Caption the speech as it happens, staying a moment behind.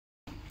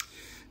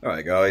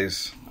Alright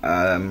guys,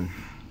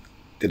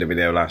 did a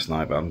video last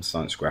night, but I'm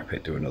starting to scrap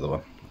it, do another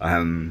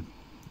one.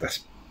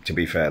 That's, to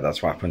be fair,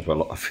 that's what happens with a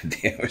lot of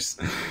videos.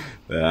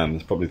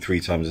 There's probably 3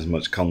 times as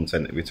much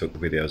content if we took the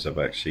videos I've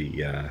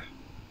actually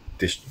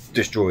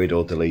destroyed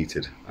or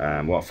deleted.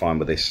 What I find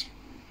with this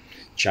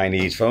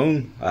Chinese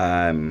phone,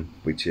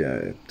 which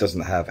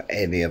doesn't have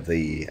any of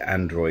the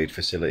Android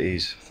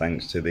facilities,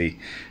 thanks to the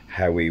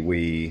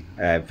Huawei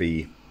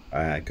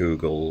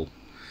Google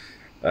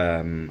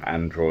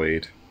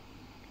Android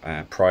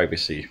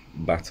privacy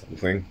battle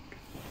thing,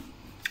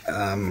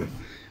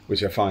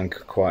 which I find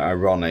quite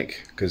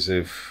ironic, because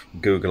if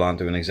Google aren't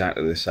doing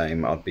exactly the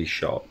same, I'd be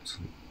shocked.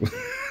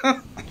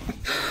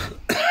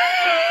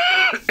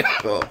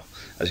 But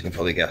as you can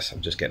probably guess,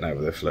 I'm just getting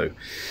over the flu.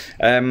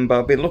 But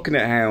I've been looking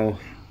at how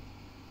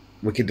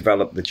we could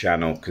develop the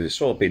channel, because it's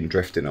sort of been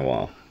drifting a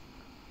while.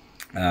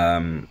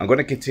 I'm going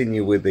to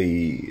continue with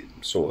the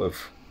sort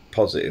of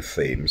positive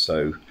theme,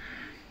 so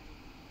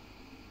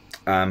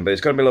but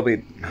it's going to be a little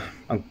bit.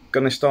 I'm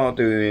going to start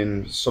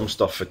doing some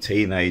stuff for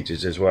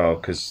teenagers as well,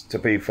 because to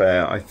be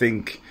fair, I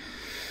think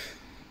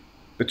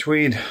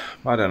between,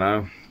 I don't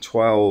know,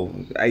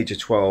 age of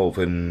 12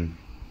 and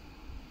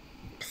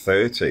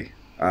 30,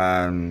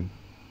 I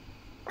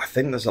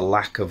think there's a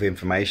lack of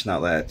information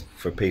out there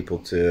for people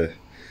to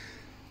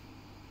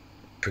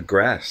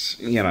progress,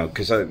 you know,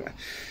 because I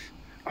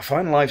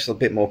find life's a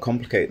bit more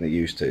complicated than it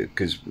used to,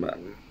 because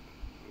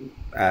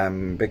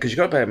you've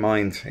got to bear in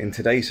mind, in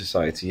today's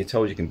society, you're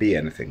told you can be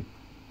anything.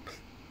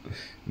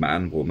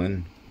 Man,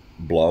 woman,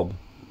 blob,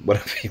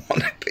 whatever you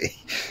want to be.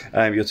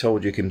 You're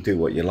told you can do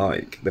what you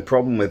like. The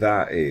problem with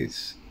that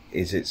is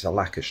it's a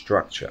lack of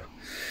structure.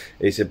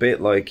 It's a bit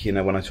like, you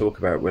know, when I talk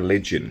about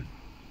religion,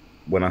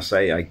 when I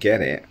say I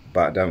get it,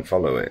 but I don't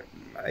follow it,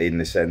 in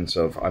the sense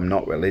of I'm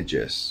not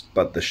religious,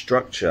 but the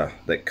structure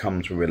that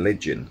comes with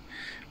religion,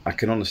 I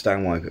can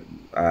understand why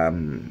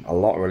a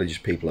lot of religious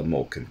people are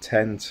more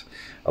content.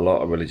 A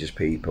lot of religious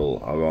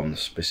people are on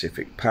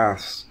specific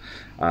paths.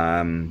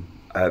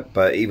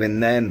 But even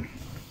then,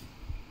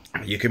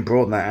 you can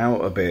broaden that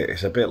out a bit.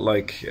 It's a bit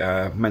like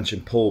I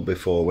mentioned Paul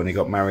before, when he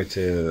got married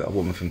to a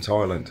woman from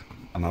Thailand.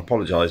 And I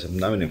apologise, I've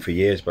known him for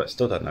years, but I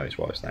still don't know his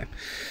wife's name.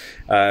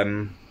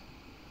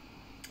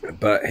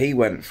 But he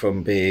went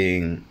from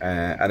being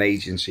an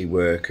agency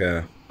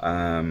worker,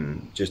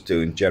 just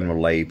doing general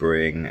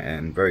labouring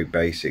and very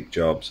basic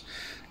jobs,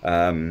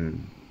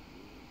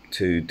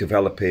 to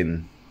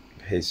developing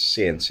his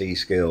CNC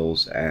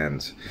skills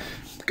and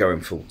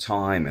going full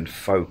time and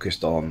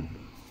focused on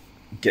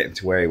getting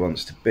to where he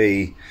wants to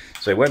be.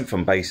 So he went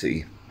from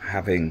basically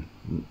having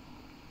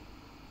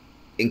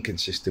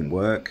inconsistent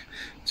work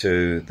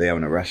to they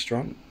own a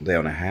restaurant, they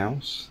own a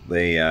house,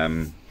 he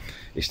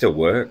still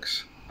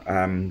works,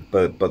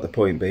 but the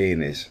point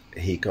being is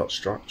he got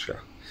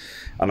structure.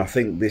 And I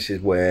think this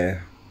is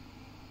where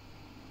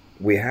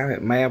we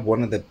may have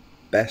one of the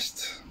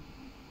best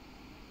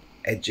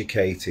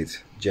educated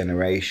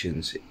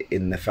generations,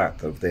 in the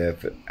fact of their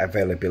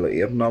availability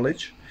of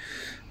knowledge,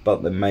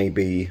 but they may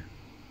be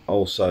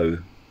also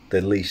the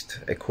least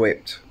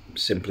equipped,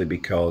 simply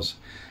because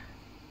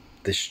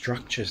the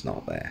structure's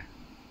not there.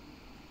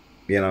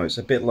 You know, it's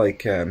a bit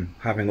like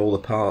having all the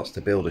parts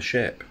to build a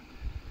ship,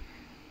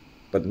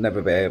 but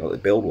never be able to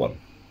build one.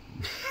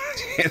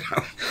 You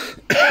know,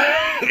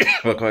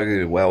 I've got to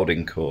do a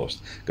welding course,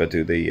 got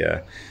to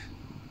do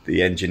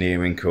the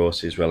engineering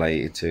courses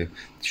related to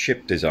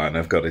ship design.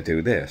 I've got to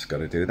do this, got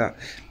to do that.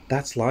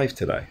 That's life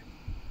today.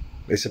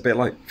 It's a bit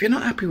like, if you're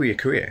not happy with your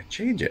career,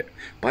 change it.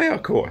 Buy our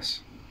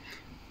course.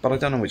 But I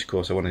don't know which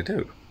course I want to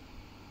do.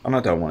 And I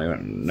don't want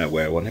to know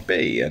where I want to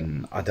be.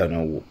 And I don't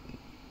know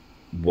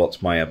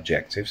what's my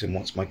objectives and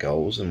what's my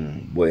goals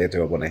and where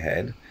do I want to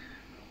head.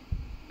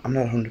 I'm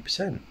not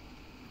 100%.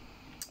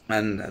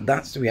 And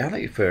that's the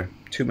reality for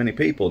too many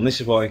people. And this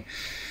is why,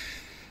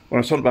 when I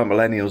was talking about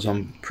millennials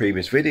on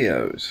previous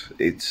videos,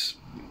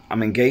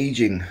 I'm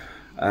engaging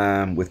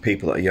with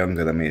people that are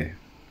younger than me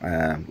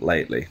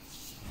lately,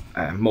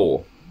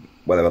 more,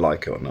 whether I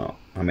like it or not.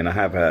 I mean, I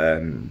have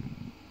an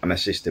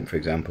assistant, for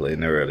example, in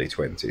their early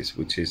 20s,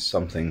 which is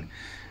something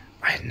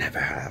I never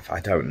have.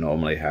 I don't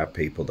normally have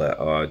people that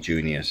are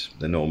juniors.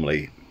 They're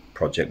normally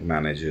project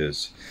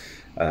managers,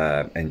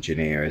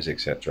 engineers,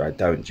 etc. I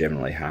don't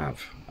generally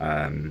have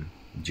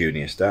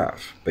junior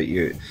staff, but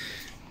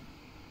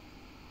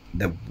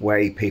the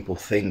way people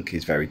think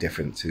is very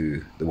different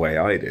to the way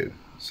I do.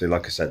 So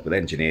like I said, with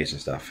engineers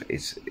and stuff,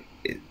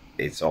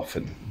 it's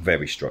often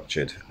very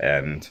structured,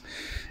 and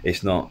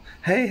it's not,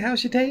 hey,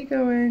 how's your day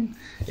going?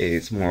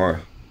 It's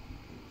more,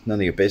 none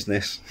of your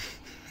business.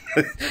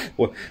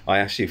 Well, I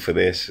asked you for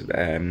this,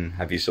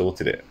 have you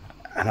sorted it?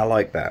 And I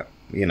like that,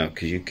 you know,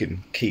 because you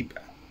can keep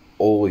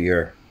all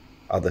your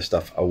other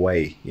stuff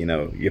away. You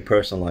know, your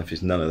personal life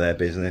is none of their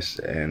business,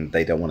 and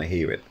they don't want to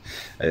hear it.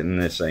 In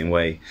the same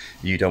way,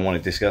 you don't want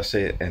to discuss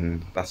it,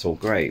 and that's all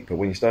great. But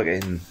when you start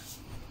getting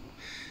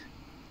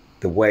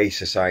the way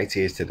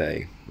society is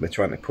today, they're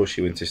trying to push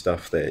you into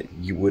stuff that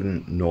you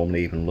wouldn't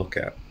normally even look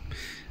at.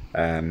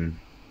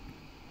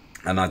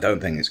 And I don't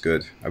think it's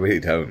good. I really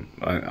don't.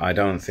 I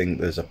don't think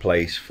there's a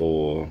place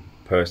for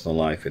personal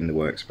life in the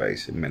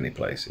workspace in many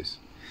places.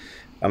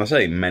 And I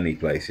say many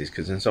places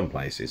because in some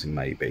places it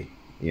may be.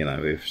 You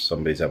know, if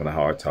somebody's having a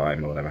hard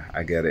time or whatever,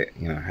 I get it.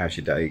 You know, how's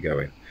your day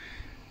going?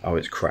 Oh,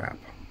 it's crap.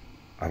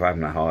 I'm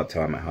having a hard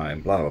time at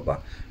home, blah, blah, blah.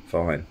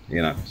 Fine.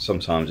 You know,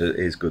 sometimes it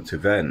is good to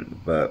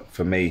vent. But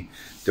for me,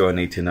 do I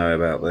need to know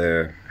about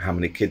how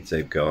many kids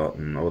they've got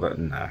and all that?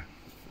 No,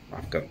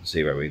 I've got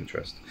zero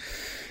interest.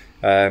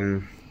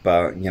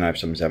 But, you know, if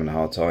someone's having a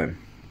hard time,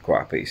 quite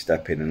happy to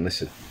step in and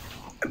listen.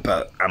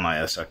 But am I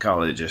a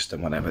psychologist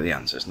and whatever? The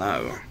answer's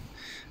no.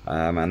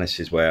 And this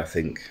is where I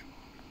think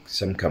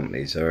some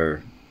companies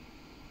are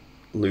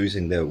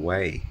losing their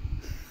way.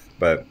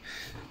 But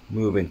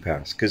moving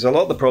past, because a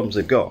lot of the problems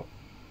they've got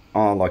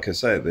are, like I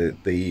said,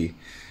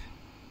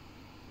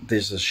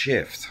 there's a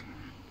shift.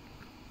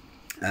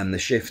 And the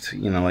shift,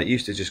 you know, like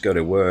used to just go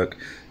to work,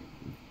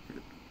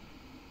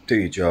 do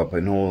your job,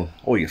 and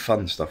all your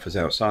fun stuff is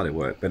outside of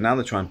work. But now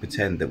they're trying to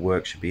pretend that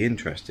work should be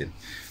interesting.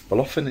 But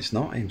often it's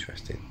not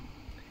interesting.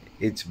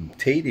 It's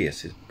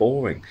tedious, it's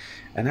boring.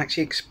 And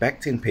actually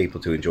expecting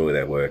people to enjoy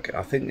their work,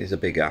 I think, is a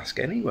big ask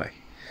anyway.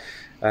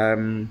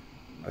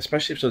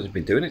 Especially if someone's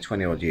been doing it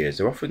 20 odd years,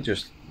 they're often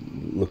just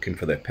looking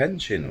for their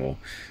pension or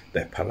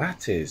their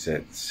Pilates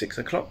at 6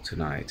 o'clock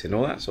tonight and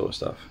all that sort of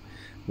stuff.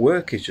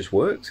 Work is just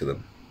work to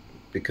them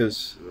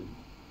because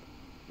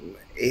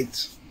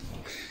it's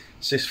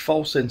this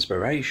false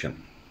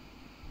inspiration,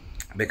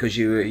 because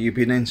you've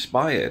been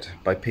inspired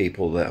by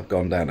people that have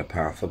gone down a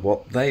path of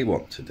what they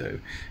want to do.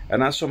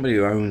 And as somebody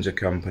who owns a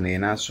company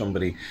and as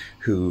somebody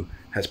who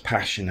has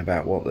passion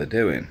about what they're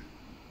doing,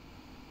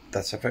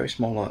 that's a very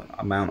small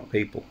amount of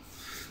people,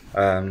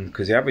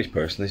 because the average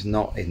person is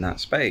not in that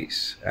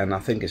space. And I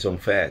think it's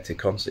unfair to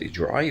constantly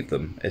drive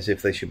them as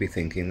if they should be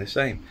thinking the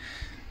same.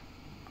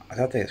 I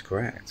don't think it's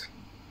correct.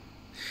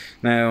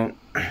 Now,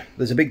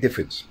 there's a big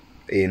difference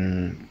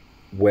in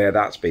where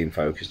that's being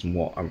focused and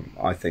what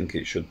I think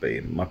it should be.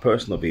 And my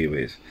personal view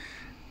is,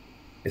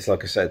 it's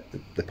like I said,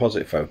 the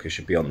positive focus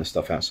should be on the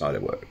stuff outside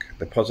of work.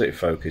 The positive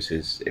focus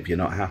is, if you're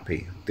not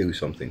happy, do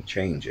something,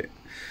 change it.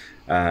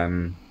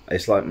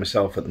 It's like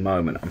myself at the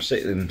moment, I'm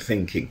sitting and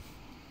thinking,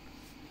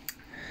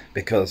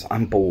 because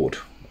I'm bored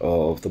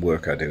of the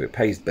work I do. It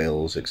pays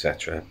bills,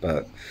 etc.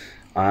 But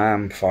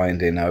I'm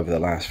finding over the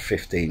last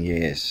 15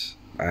 years,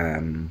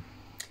 the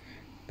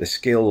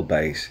skill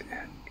base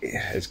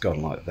has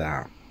gone like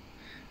that.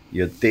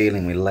 You're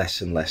dealing with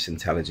less and less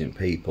intelligent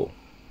people,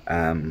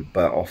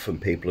 but often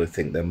people who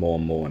think they're more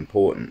and more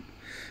important.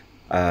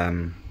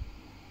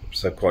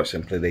 So quite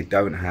simply, they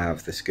don't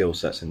have the skill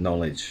sets and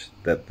knowledge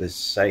that the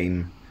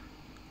same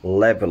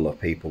level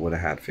of people would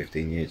have had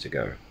 15 years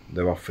ago.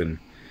 They're often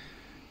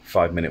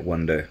 5-minute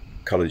wonder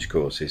college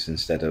courses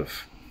instead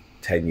of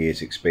 10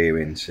 years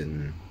experience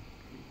and,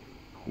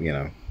 you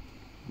know,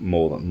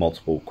 more than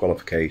multiple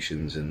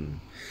qualifications and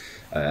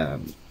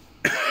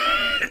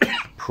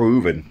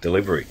proven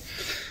delivery.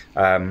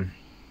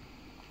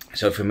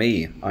 So for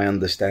me, I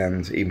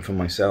understand, even for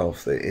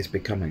myself, that it's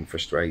becoming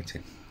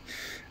frustrating.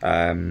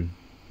 And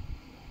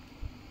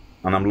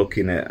I'm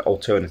looking at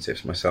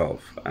alternatives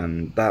myself,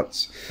 and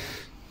that's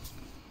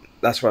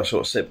where I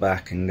sort of sit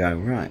back and go,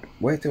 right,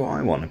 where do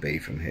I want to be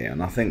from here?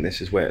 And I think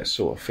this is where it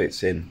sort of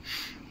fits in,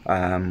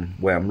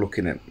 where I'm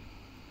looking at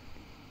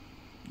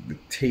the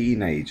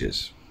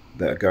teenagers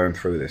that are going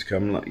through this.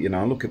 Cause I'm, you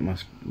know, I look at my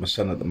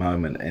son at the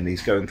moment, and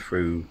he's going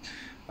through,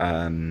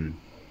 I mean,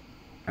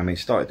 he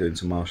started doing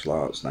some martial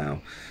arts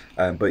now,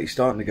 but he's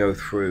starting to go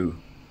through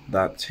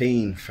that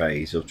teen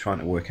phase of trying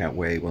to work out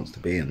where he wants to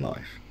be in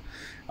life.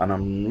 And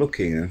I'm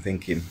looking and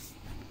thinking,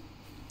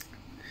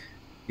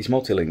 he's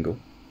multilingual,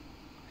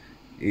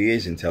 he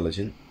is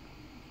intelligent,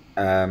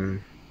 but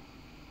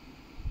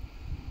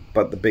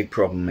the big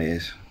problem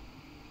is,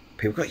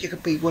 people go, you can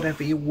be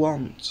whatever you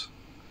want.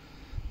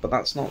 But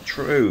that's not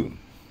true.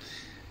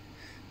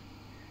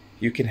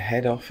 You can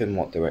head off in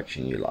what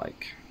direction you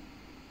like.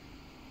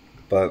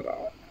 But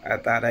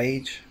at that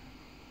age,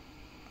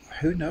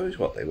 who knows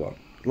what they want?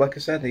 Like I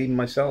said, even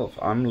myself,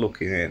 I'm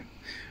looking at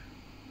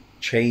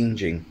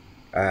changing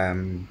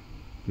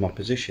my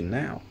position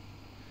now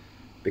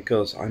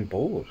because I'm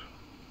bored.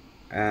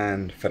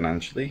 And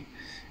financially,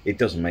 it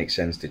doesn't make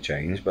sense to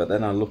change. But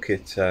then I look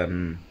at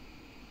the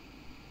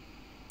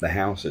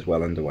house is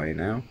well underway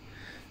now.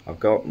 I've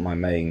got my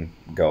main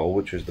goal,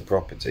 which was the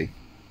property.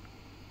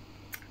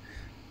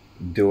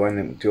 Do I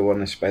want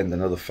to spend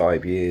another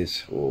 5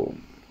 years or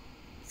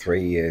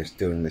 3 years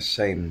doing the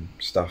same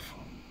stuff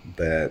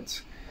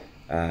that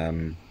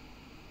the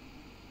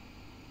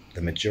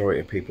majority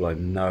of people I've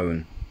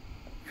known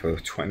for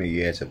 20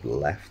 years have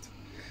left?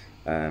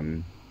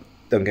 Don't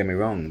get me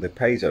wrong, the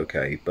pay's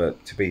okay,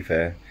 but to be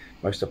fair,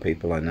 most of the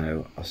people I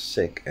know are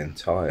sick and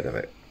tired of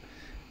it,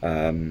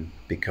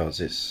 because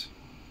it's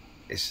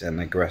an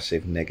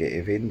aggressive,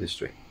 negative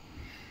industry.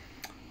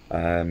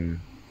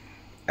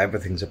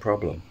 Everything's a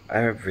problem.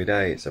 Every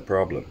day it's a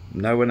problem.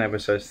 No one ever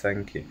says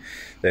thank you.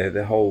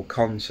 The whole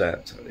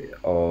concept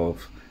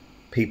of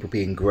people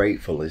being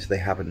grateful is they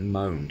haven't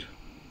moaned.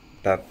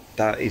 That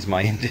is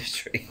my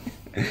industry.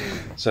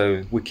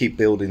 So we keep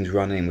buildings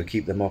running, we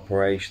keep them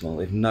operational.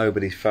 If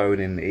nobody's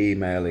phoning,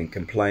 emailing,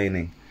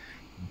 complaining,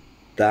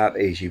 that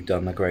is, you've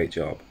done a great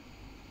job.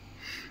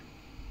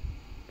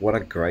 What a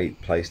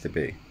great place to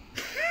be.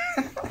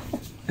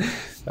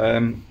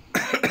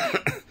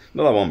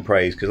 Not I want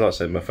praise, because like I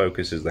said, my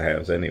focus is the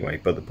house anyway,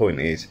 but the point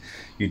is,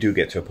 you do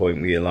get to a point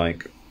where you're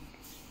like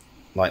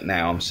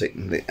now I'm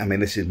sitting, I mean,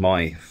 this is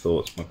my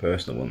thoughts, my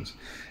personal ones,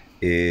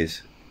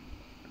 is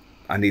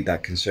I need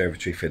that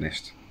conservatory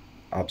finished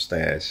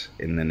upstairs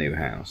in the new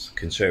house.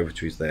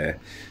 Conservatory's there,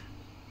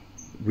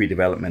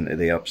 redevelopment of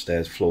the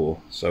upstairs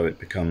floor so it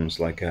becomes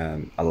like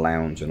a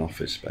lounge and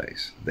office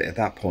space. At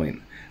that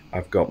point,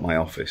 I've got my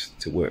office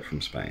to work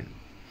from Spain.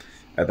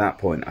 At that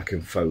point, I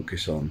can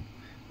focus on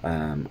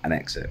an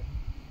exit.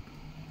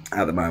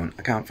 At the moment,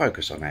 I can't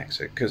focus on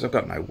exit because I've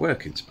got no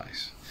working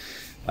space.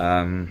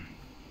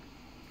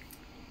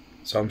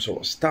 So I'm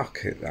sort of stuck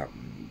at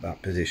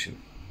that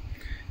position.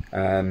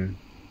 And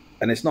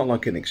it's not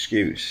like an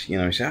excuse, you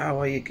know, you say, oh,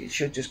 well, you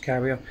should just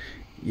carry on.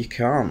 You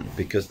can't,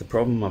 because the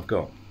problem I've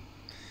got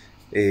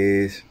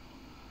is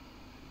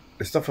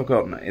the stuff I've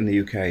got in the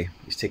UK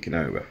is ticking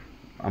over.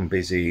 I'm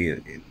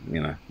busy,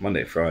 you know,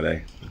 Monday to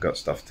Friday, I've got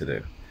stuff to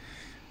do.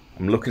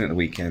 I'm looking at the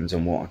weekends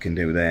and what I can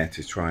do there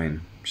to try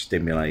and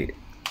stimulate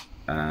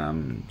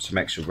some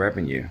extra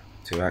revenue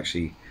to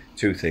actually,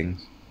 two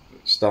things: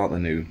 start the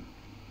new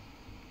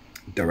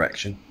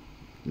direction,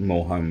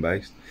 more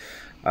home-based,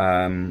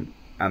 and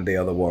the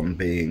other one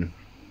being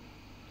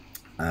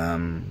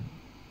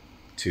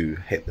to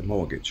hit the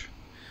mortgage,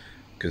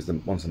 because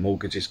once the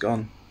mortgage is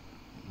gone,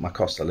 my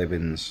cost of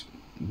living's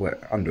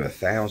under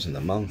 1,000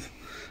 a month,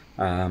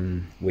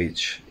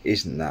 which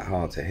isn't that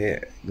hard to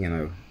hit, you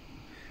know.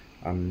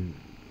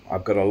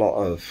 I've got a lot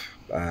of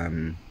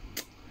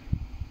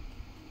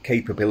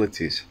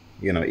capabilities,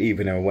 you know.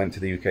 Even if I went to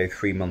the UK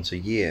 3 months a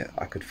year,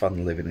 I could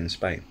fund living in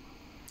Spain.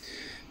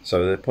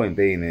 So the point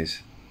being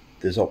is,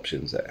 there's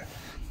options there.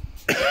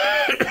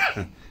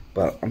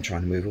 But I'm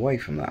trying to move away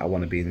from that. I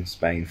want to be in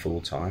Spain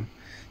full time,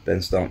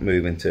 then start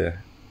moving to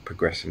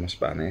progressing my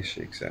Spanish,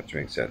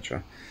 etc.,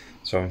 etc.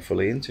 So I'm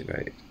fully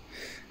integrated.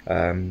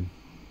 But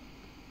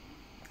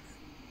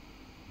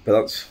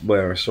that's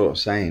where I'm sort of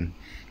saying,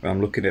 I'm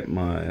looking at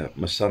my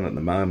son at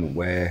the moment,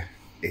 where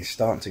it's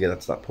starting to get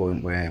to that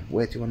point where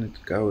do you want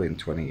to go in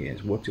 20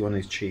 years? What do you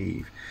want to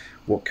achieve?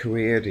 What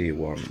career do you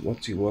want?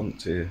 What do you want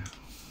to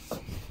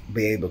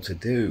be able to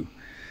do?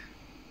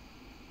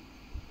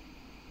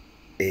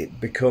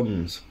 It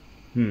becomes,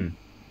 I'm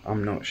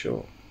not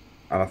sure.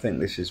 And I think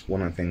this is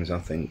one of the things I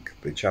think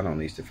the channel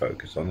needs to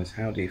focus on, is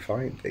how do you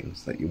find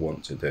things that you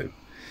want to do?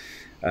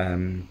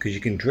 Because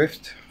you can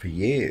drift for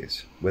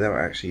years without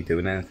actually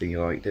doing anything you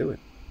like doing.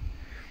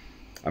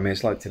 I mean,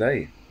 it's like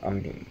today,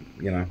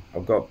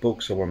 I've got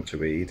books I want to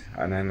read,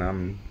 and then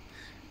I'm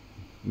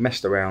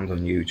messed around on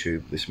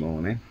YouTube this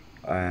morning,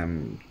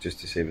 just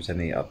to see if there's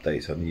any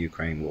updates on the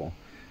Ukraine war.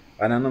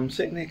 And then I'm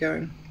sitting there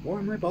going, why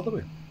am I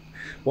bothering?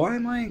 Why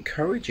am I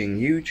encouraging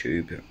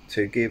YouTube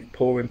to give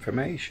poor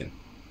information?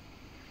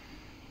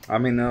 I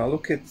mean, I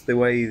look at the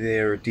way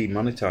they're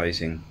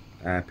demonetizing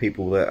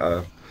people that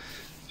are,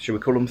 should we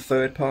call them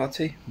third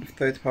party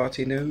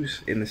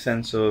news, in the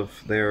sense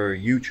of they're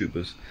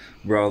YouTubers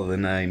rather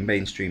than a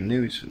mainstream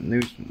news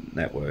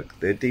network.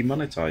 They're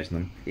demonetizing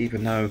them,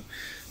 even though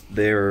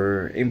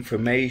their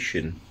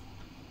information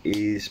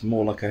is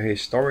more like a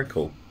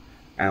historical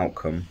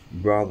outcome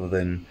rather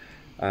than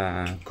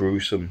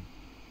gruesome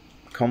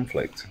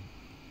conflict,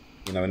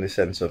 you know, in the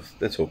sense of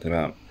they're talking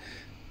about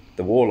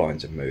the war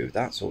lines have moved,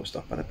 that sort of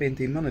stuff, but they're being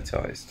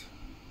demonetized.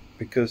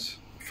 Because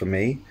for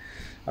me,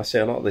 I say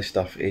a lot of this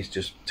stuff is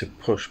just to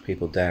push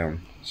people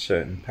down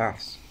certain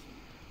paths.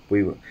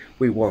 We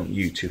want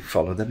you to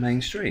follow the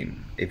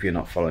mainstream. If you're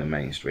not following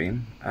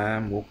mainstream,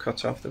 we'll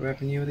cut off the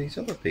revenue of these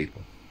other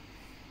people.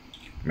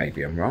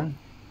 Maybe I'm wrong,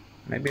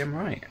 maybe I'm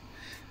right,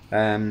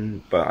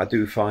 but I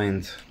do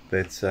find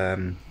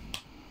that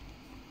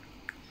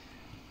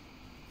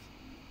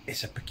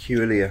it's a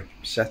peculiar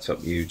setup,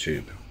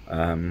 YouTube,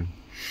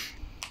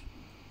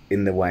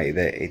 in the way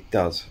that it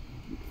does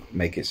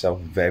make itself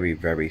very,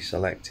 very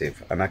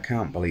selective, and I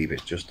can't believe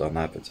it's just on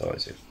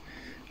advertising.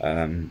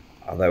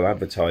 Although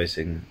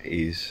advertising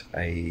is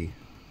a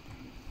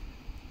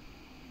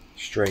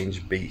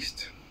strange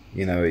beast,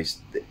 you know, it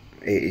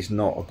is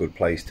not a good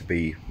place to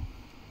be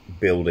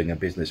building a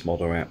business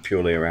model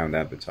purely around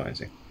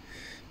advertising.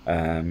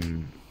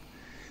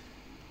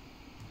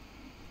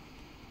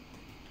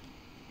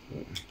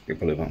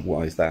 People are like,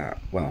 why is that?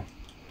 Well,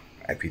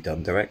 have you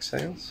done direct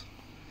sales?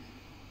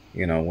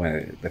 You know,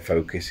 where the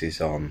focus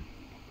is on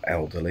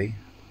elderly,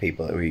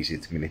 people that are easy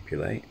to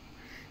manipulate,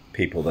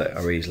 people that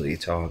are easily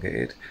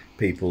targeted,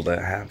 people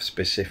that have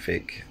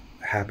specific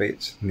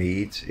habits,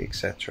 needs,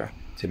 etc.,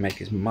 to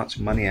make as much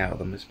money out of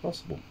them as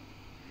possible.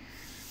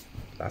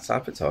 That's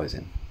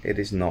advertising. It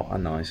is not a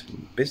nice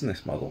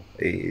business model.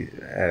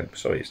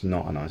 It's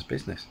not a nice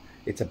business.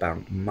 It's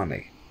about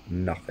money,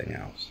 nothing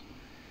else.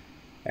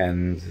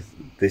 And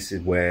this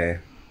is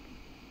where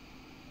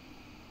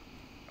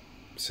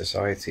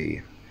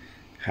society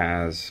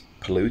has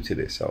polluted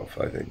itself,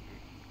 I think.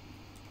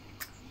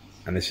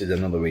 And this is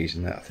another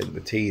reason that I think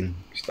the teen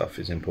stuff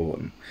is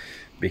important,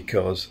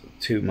 because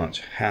too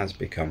much has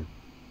become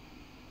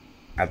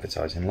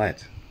advertising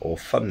led, or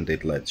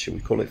funded led. Should we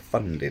call it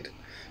funded?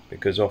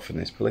 Because often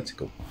it's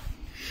political,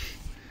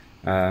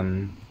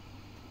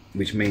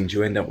 which means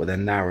you end up with a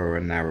narrower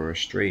and narrower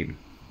stream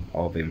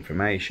of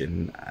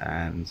information,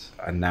 and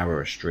a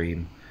narrower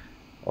stream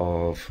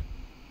of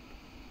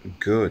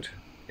good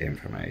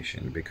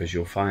information, because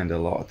you'll find a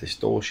lot of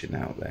distortion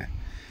out there.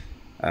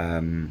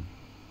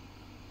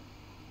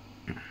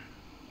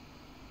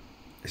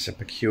 It's a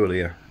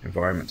peculiar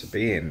environment to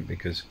be in,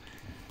 because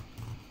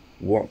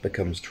what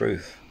becomes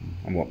truth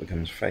and what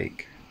becomes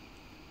fake,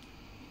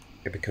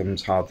 it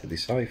becomes hard to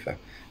decipher,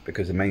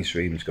 because the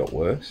mainstream's got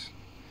worse,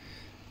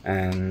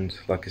 and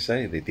like I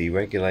say, they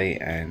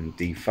deregulate and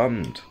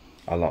defund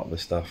a lot of the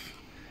stuff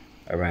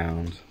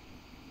around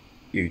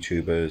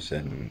YouTubers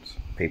and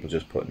people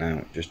just putting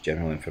out just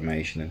general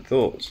information and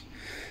thoughts.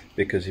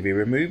 Because if you're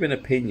removing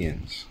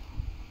opinions,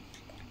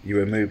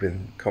 you're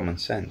removing common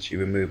sense,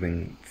 you're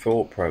removing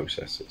thought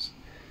processes,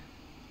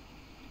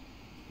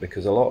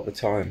 because a lot of the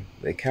time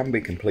they can be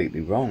completely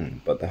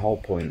wrong, but the whole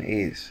point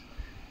is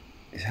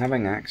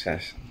having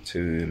access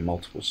to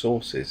multiple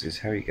sources is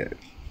how you get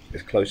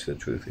as close to the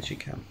truth as you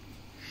can.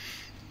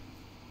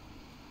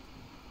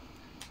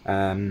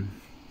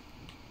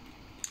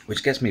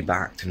 Which gets me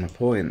back to my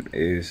point,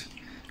 is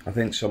I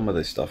think some of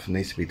this stuff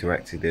needs to be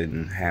directed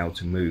in how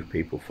to move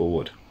people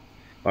forward.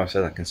 Like I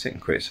said, I can sit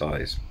and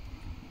criticise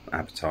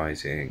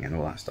advertising and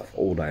all that stuff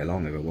all day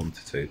long if I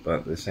wanted to, but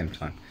at the same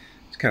time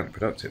it's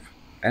counterproductive.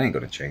 It ain't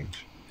going to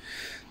change.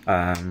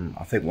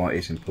 I think what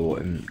is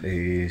important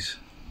is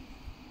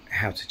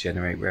how to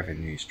generate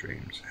revenue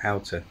streams, how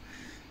to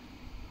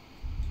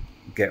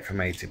get from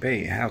A to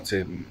B, how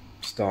to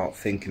start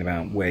thinking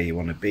about where you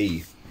want to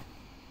be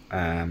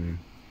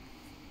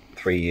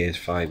 3 years,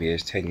 5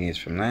 years, 10 years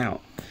from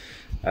now,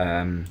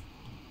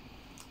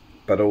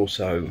 but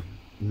also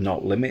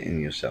not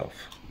limiting yourself,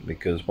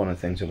 because one of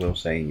the things I will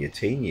say in your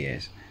teen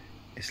years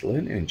is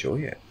learn to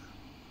enjoy it.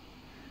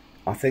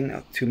 I think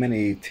that too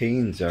many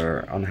teens are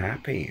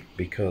unhappy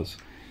because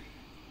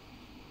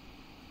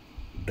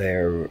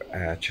their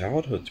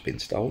childhood's been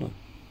stolen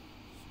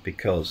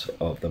because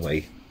of the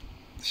way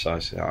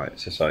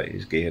society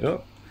is geared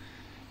up.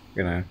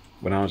 You know,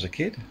 when I was a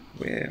kid,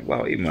 even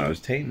when I was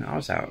a teen, I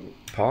was out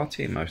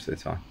partying most of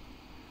the time.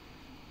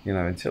 You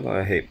know, until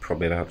I hit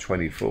probably about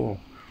 24,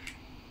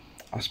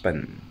 I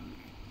spent,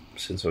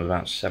 since I was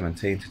about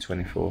 17 to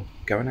 24,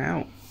 going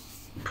out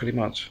pretty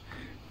much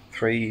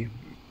three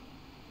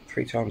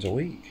times a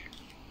week.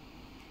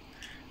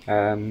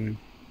 And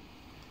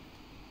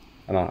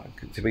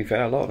to be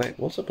fair, a lot of it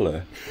was a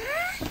blur.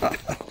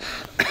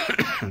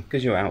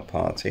 Because you're out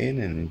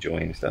partying and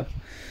enjoying stuff.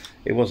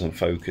 It wasn't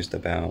focused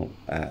about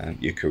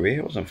your career,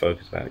 it wasn't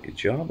focused about your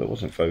job, it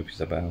wasn't focused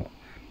about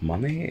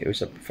money, it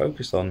was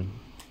focused on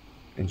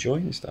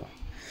enjoying stuff.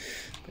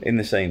 In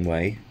the same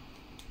way,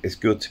 it's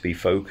good to be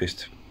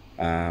focused,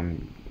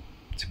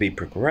 to be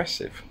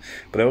progressive,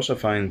 but I also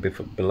find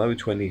below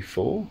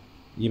 24,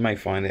 you may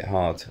find it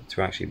hard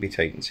to actually be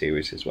taken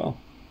serious as well.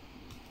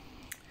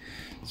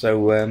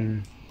 So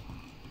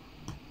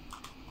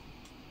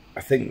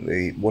I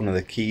think one of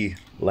the key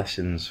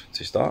lessons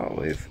to start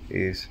with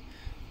is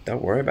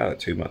don't worry about it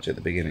too much at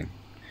the beginning.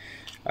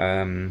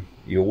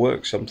 You'll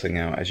work something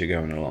out as you're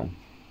going along,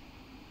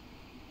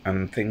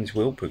 and things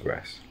will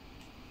progress.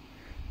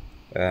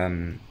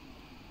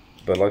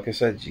 But like I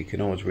said, you can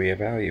always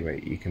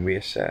reevaluate, you can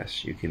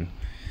reassess, you can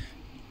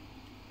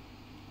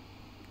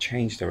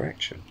change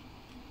direction.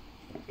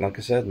 Like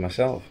I said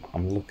myself,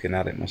 I'm looking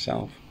at it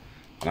myself,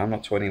 and I'm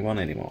not 21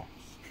 anymore.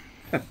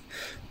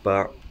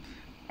 But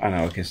I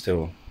know I can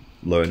still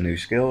learn new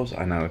skills,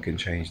 I know I can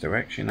change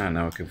direction, I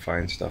know I can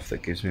find stuff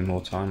that gives me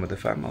more time with the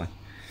family.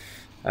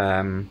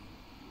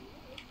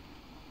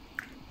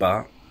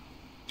 But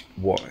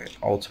what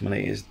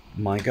ultimately is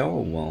my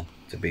goal? Well,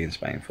 to be in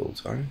Spain full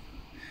time,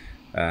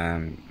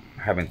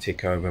 having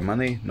tick over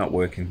money, not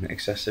working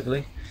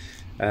excessively,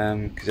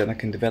 because then I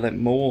can develop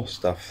more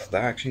stuff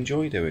that I actually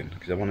enjoy doing,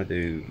 because I want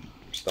to do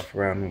stuff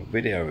around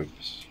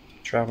videos,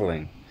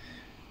 traveling,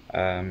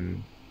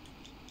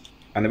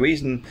 and the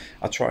reason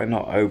I try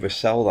not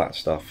oversell that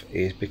stuff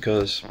is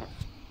because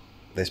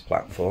this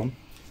platform,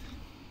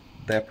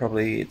 they're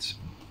probably its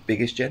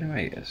biggest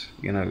generators.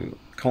 You know,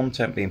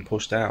 content being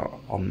pushed out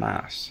en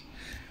masse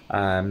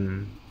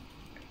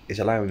is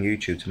allowing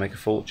YouTube to make a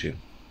fortune.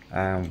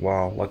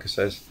 While, like I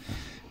says,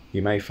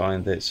 you may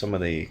find that some of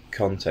the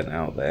content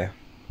out there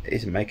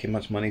isn't making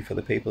much money for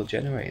the people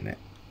generating it.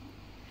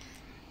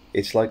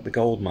 It's like the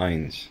gold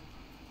mines.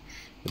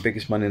 The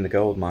biggest money in the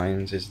gold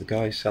mines is the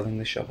guy selling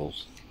the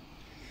shovels.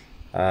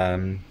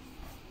 And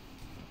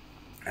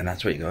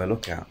that's what you got to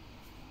look at.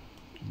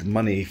 The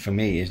money for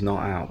me is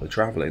not out the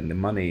travelling. The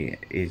money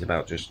is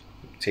about just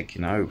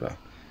ticking over.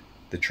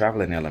 The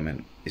travelling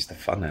element is the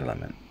fun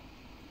element.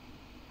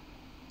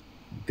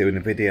 Doing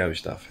the video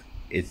stuff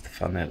is the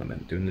fun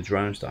element. Doing the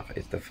drone stuff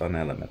is the fun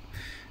element.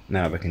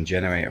 Now if I can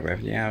generate a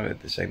revenue out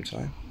at the same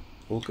time,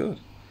 all good.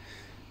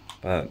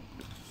 But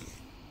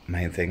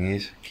main thing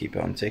is keep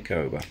it on tick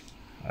over.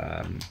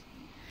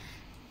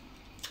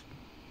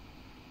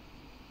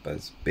 But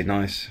it'd be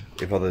nice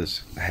if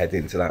others head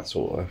into that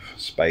sort of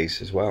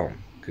space as well,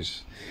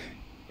 because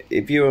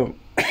if you're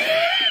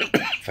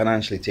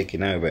financially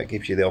ticking over, it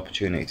gives you the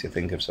opportunity to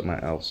think of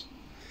something else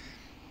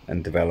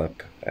and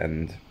develop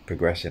and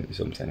progress into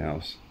something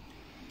else.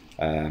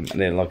 And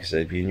then, like I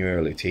said, if you're in your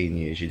early teen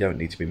years, you don't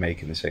need to be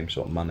making the same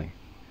sort of money.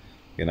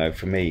 You know,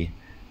 for me,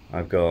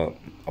 I've got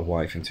a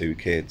wife and 2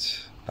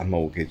 kids, a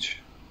mortgage,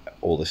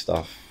 all the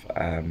stuff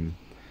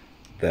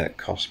that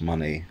costs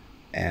money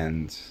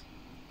and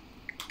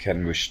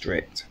can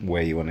restrict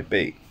where you want to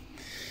be.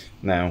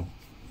 Now,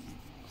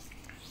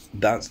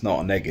 that's not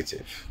a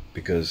negative,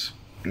 because,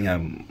 you know,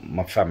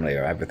 my family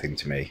are everything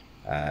to me.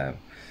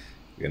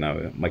 You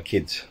know, my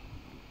kids,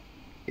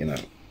 you know,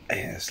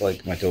 it's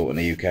like my daughter in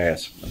the UK, I,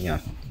 you know,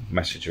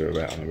 message her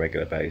about on a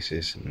regular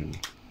basis and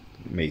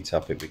meet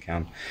up if we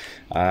can.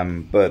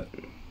 But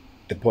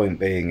the point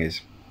being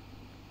is,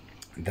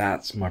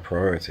 that's my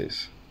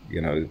priorities.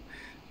 You know,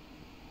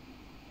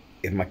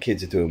 if my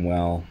kids are doing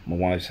well, my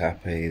wife's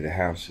happy, the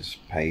house is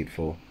paid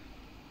for,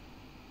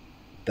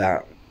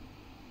 that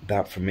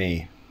for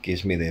me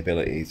gives me the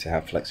ability to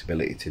have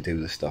flexibility to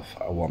do the stuff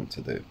I want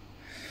to do,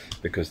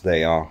 because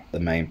they are the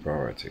main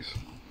priorities.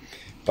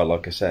 But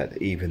like I said,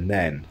 even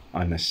then,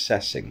 I'm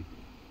assessing,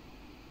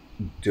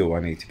 do I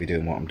need to be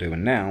doing what I'm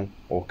doing now,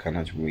 or can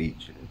I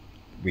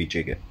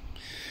rejig it?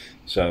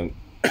 So,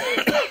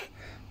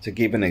 to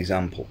give an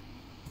example,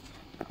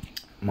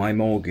 my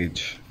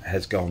mortgage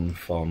has gone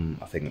from,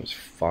 I think it was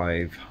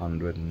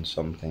 500 and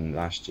something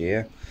last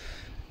year.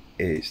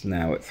 It's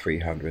now at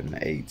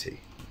 380,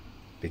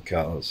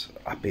 because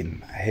I've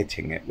been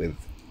hitting it with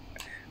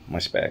my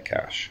spare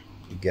cash,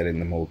 getting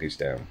the mortgage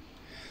down.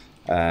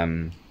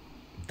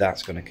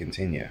 That's going to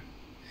continue.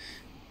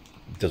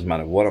 Doesn't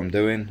matter what I'm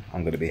doing,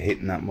 I'm going to be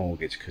hitting that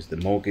mortgage, because the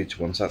mortgage,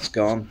 once that's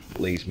gone,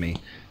 leaves me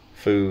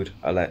food,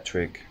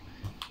 electric,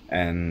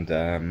 and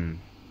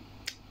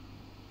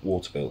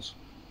water bills.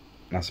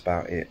 And that's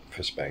about it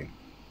for Spain.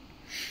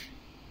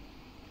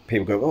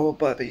 People go, oh,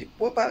 but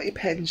what about your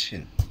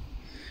pension?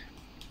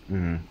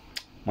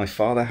 My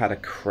father had a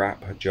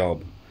crap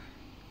job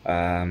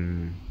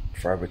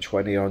for over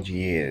 20 odd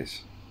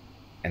years,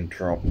 and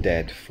dropped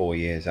dead 4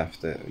 years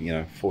after,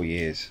 4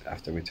 years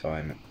after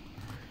retirement.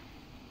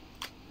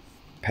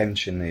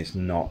 Pension is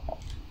not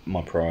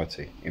my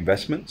priority.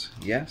 Investments,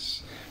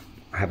 yes.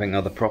 Having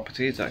other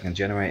properties that can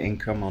generate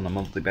income on a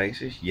monthly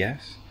basis,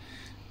 yes.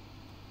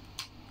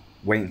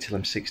 Wait until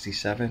I'm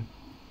 67,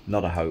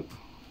 not a hope,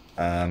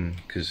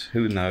 because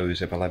who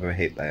knows if I'll ever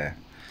hit there.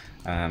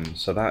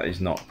 So that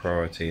is not a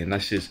priority, and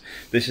this is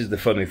the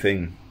funny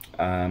thing,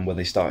 where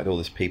they started all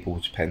this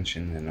people's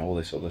pension and all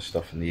this other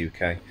stuff in the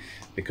UK,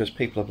 because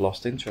people have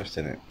lost interest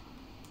in it,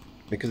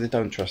 because they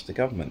don't trust the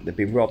government. They've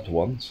been robbed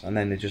once, and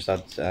then they just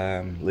had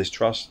Liz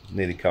Truss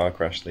nearly car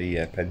crashed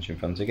the pension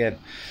funds again.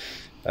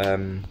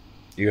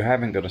 You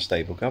haven't got a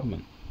stable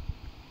government,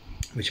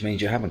 which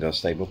means you haven't got a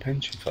stable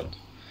pension fund.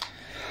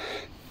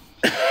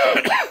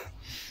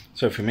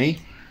 So for me,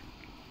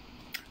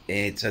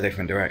 it's a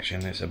different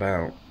direction. It's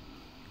about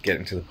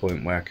getting to the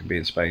point where I can be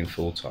in Spain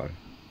full time,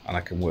 and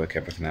I can work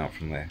everything out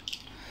from there.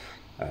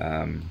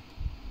 But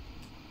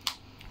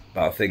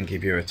I think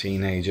if you're a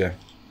teenager,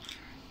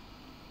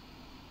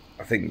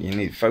 I think you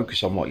need to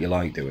focus on what you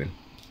like doing.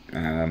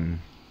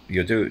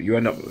 You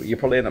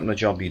probably end up in a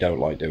job you don't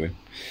like doing.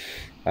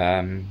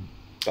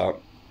 But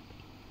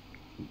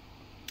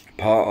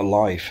part of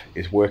life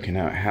is working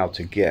out how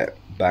to get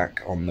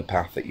back on the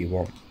path that you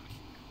want.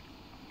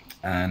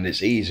 And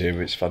it's easier if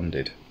it's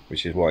funded,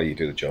 which is why you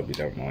do the job you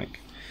don't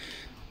like.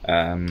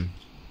 And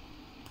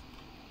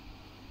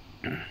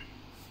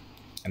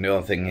the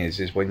other thing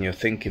is when you're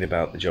thinking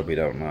about the job you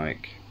don't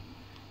like,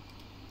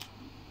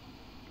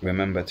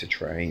 remember to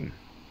train,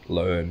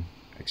 learn,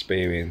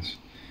 experience.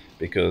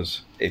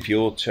 Because if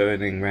you're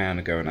turning around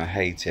and going, I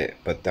hate it,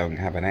 but don't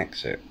have an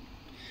exit,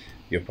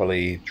 you'll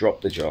probably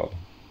drop the job,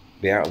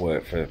 be out of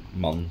work for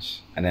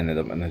months, and end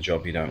up in a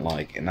job you don't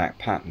like. And that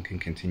pattern can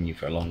continue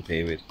for a long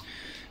period.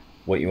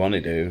 What you want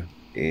to do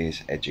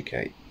is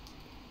educate.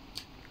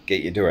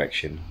 Get your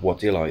direction. What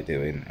do you like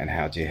doing, and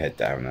how do you head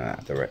down in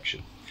that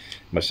direction?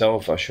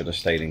 Myself, I should have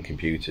stayed in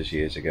computers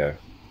years ago.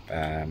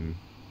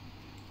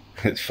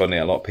 It's funny,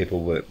 a lot of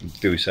people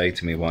do say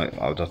to me, "Why?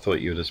 I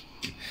thought you would have,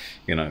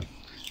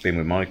 been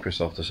with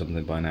Microsoft or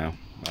something by now."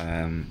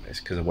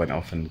 It's because I went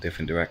off in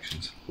different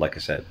directions. Like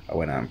I said, I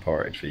went out and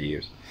partied for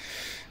years.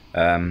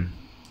 But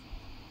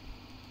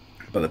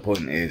the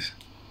point is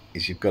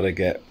you've got to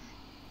get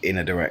in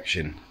a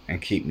direction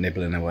and keep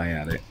nibbling away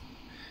at it.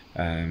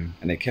 And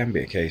it can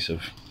be a case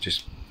of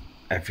just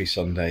every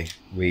Sunday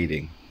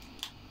reading,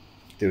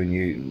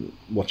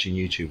 watching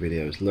YouTube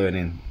videos,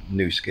 learning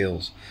new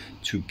skills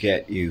to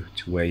get you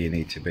to where you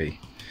need to be.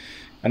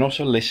 And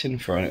also listen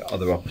for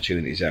other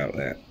opportunities out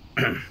there.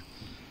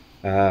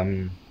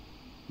 One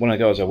of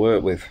the guys I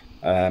work with,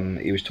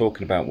 he was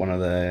talking about one of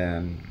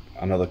the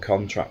another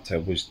contractor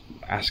was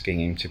asking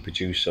him to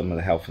produce some of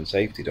the health and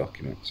safety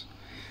documents,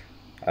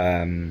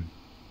 and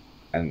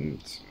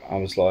I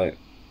was like,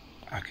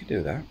 I could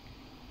do that.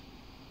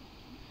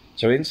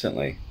 So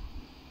instantly,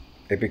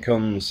 it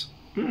becomes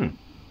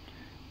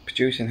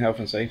producing health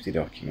and safety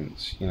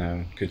documents, you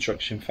know,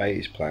 construction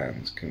phase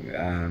plans,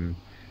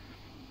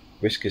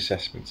 risk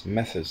assessments,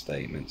 method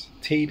statements,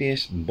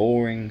 tedious,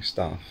 boring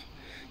stuff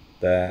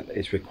that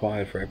is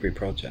required for every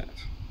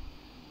project.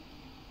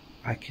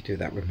 I could do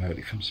that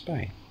remotely from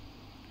Spain.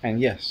 And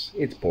yes,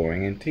 it's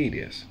boring and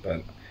tedious,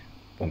 but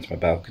once my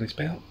balcony's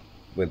built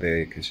with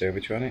the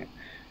conservatory on it,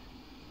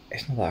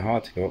 it's not that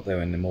hard to go up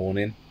there in the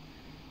morning,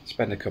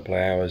 spend a couple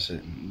of hours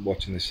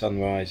watching the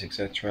sunrise,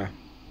 etc.,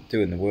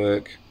 doing the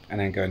work, and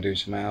then go and do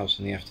some hours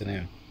in the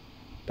afternoon.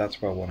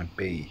 That's where I want to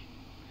be.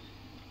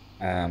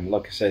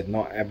 Like I said,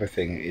 not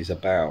everything is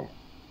about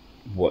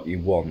what you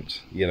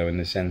want, you know, in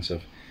the sense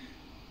of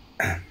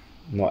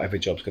not every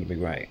job's going to be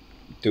great.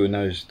 Doing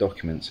those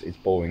documents is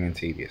boring and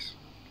tedious,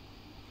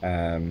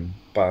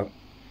 but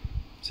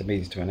it's a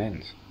means to an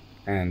end,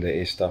 and it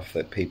is stuff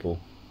that people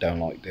don't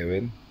like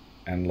doing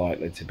and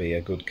likely to be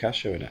a good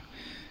cash earner.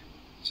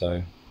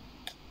 So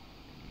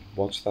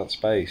watch that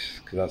space,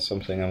 because that's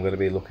something I'm going to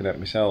be looking at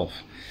myself.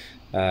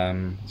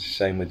 It's the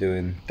same with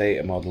doing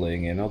data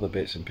modeling and other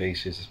bits and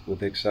pieces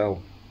with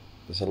Excel.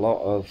 There's a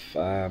lot of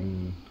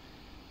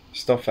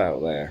stuff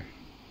out there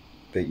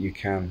that you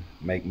can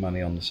make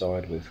money on the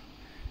side with.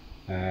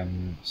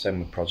 Same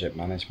with project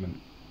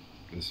management.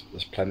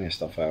 There's plenty of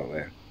stuff out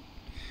there.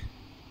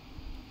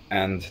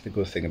 And the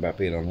good thing about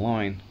being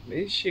online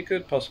is you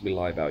could possibly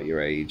lie about your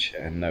age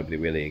and nobody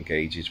really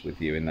engages with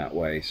you in that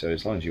way. So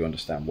as long as you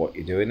understand what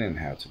you're doing and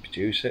how to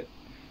produce it,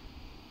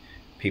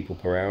 people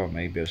per hour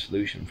may be a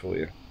solution for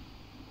you.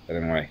 But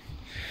anyway,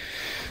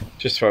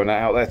 just throwing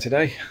that out there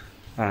today.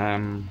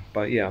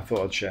 But yeah, I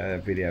thought I'd share a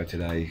video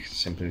today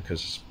simply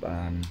because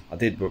I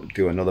did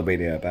do another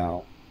video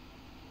about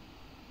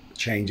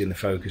changing the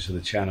focus of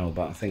the channel,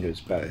 but I think it was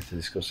better to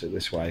discuss it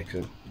this way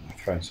because I've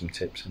thrown some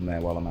tips in there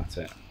while I'm at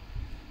it.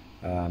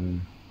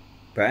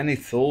 But any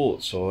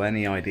thoughts or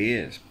any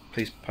ideas,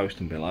 please post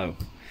them below.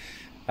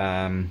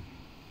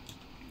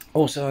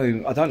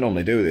 Also, I don't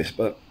normally do this,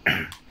 but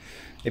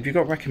if you've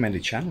got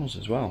recommended channels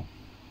as well,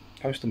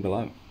 post them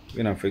below.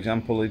 You know, for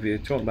example, if you're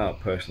talking about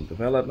personal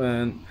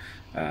development,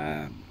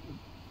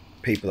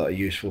 people that are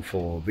useful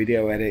for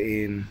video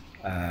editing,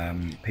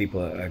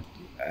 people that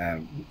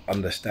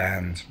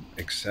understand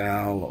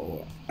Excel,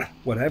 or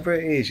whatever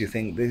it is you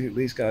think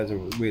these guys are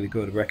really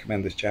good,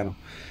 recommend this channel,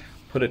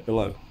 put it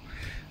below.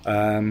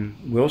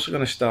 We're also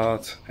going to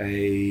start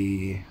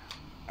a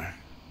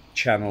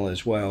channel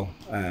as well,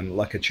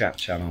 like a chat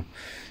channel.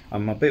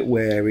 I'm a bit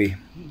wary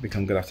because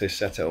I'm going to have to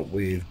set it up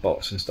with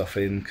bots and stuff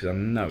in, because I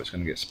know it's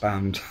going to get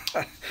spammed.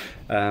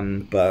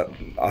 But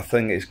I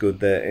think it's good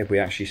that if we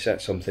actually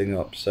set something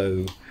up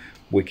so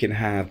we can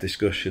have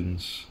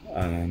discussions.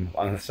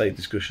 I say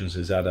discussions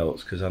as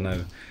adults because I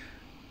know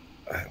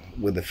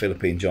with the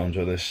Philippine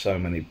genre there's so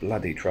many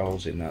bloody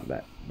trolls in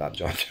that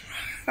genre.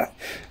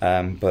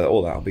 But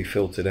all that will be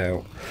filtered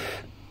out.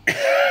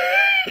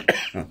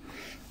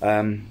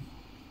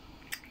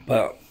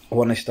 But I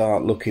want to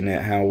start looking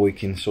at how we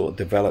can sort of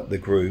develop the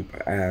group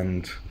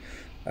and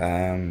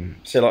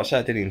so like I said,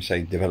 I didn't even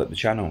say develop the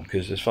channel,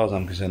 because as far as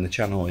I'm concerned the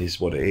channel is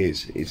what it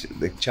is.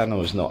 The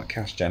channel is not a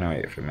cash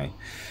generator for me.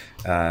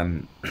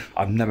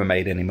 I've never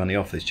made any money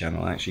off this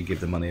channel. I actually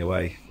give the money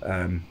away.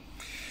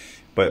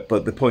 But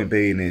the point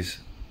being is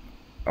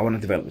I want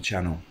to develop the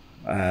channel.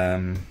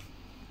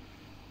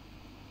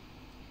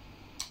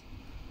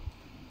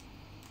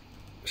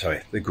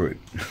 Sorry, the group.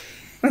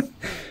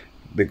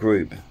 The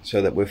group,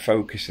 so that we're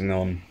focusing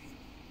on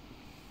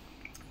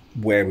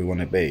where we want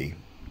to be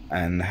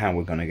and how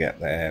we're going to get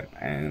there,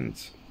 and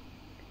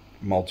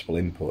multiple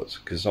inputs,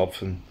 because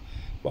often,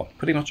 well,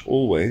 pretty much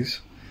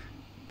always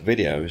the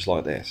video is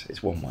like this.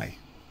 It's one way,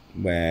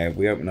 where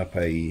we open up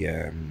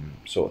a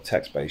sort of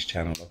text-based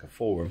channel like a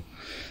forum.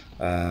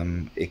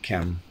 It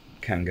can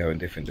go in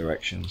different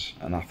directions,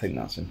 and I think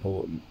that's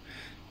important,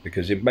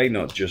 because it may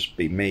not just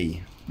be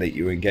me that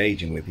you're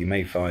engaging with. You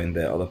may find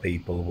that other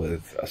people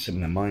with a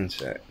similar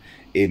mindset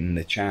in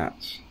the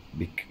chats,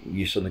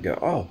 you suddenly go,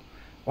 oh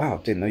wow,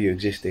 didn't know you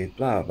existed,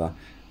 blah blah,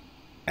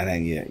 and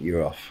then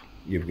you're off.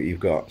 You've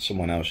got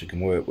someone else you can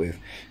work with,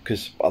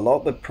 because a lot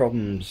of the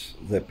problems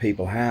that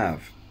people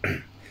have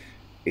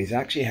is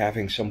actually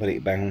having somebody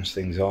to bounce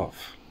things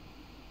off.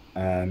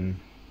 And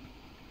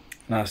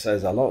I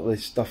says a lot of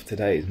this stuff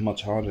today is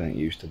much harder than it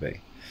used to be.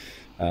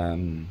 I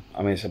mean,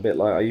 it's a bit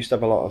like, I used to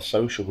have a lot of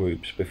social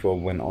groups before I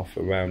went off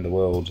around the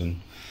world, and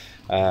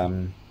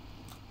a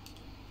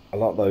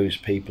lot of those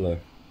people are,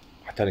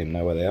 I don't even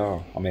know where they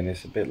are. I mean,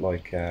 it's a bit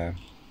like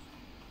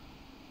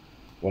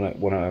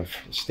one of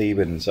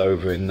Stephen's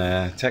over in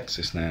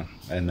Texas now,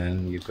 and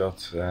then you've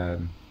got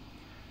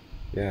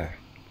yeah,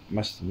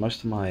 most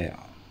of my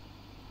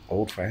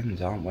old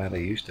friends aren't where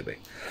they used to be.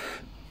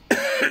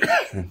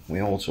 We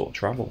all sort of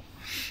travel.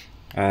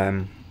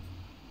 But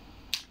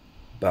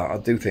I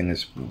do think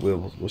is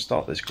we'll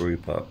start this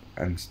group up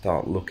and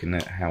start looking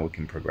at how we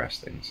can progress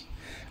things.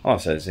 Like I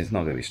said, it's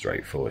not going to be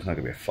straightforward. It's not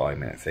going to be a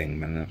 5-minute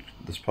thing, and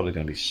there's probably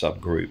going to be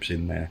subgroups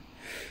in there.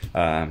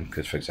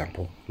 Because, for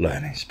example,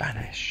 learning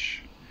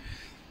Spanish.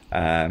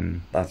 That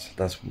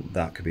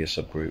could be a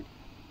subgroup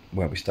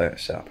where we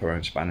set up our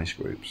own Spanish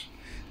groups.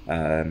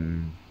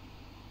 An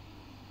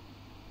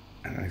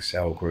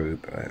Excel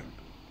group,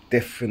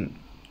 different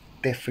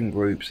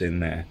groups in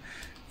there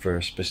for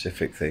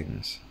specific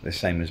things. The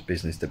same as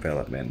business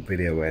development,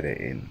 video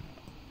editing,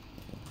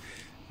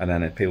 and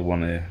then if people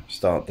want to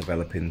start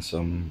developing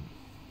some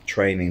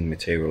training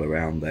material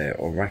around there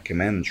or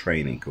recommend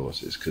training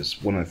courses,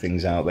 because one of the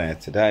things out there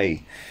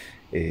today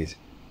is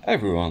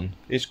everyone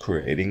is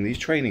creating these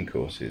training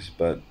courses,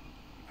 but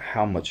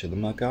how much of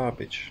them are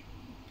garbage?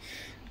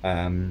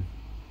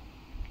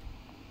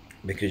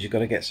 Because you've got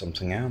to get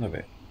something out of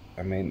it.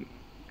 I mean,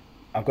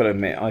 I've got to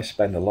admit, I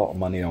spend a lot of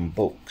money on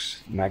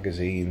books,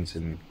 magazines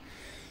and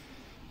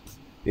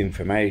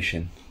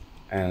information,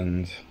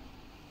 and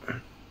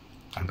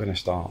I'm going to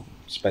start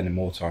spending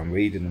more time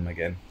reading them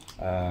again,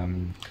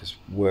 because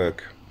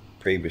work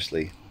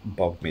previously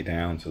bogged me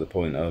down to the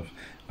point of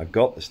I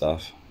got the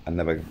stuff and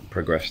never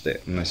progressed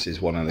it. And this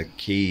is one of the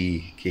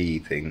key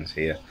things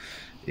here,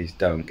 is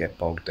don't get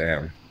bogged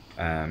down.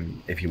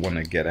 If you want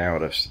to get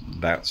out of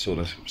that sort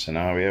of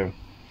scenario,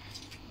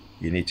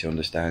 you need to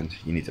understand,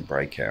 you need to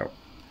break out,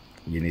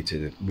 you need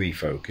to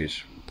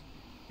refocus,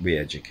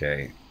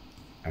 re-educate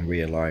and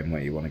realign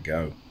where you want to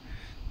go.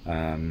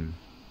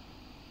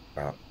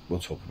 But we'll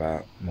talk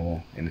about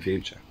more in the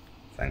future.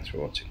 Thanks for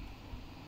watching.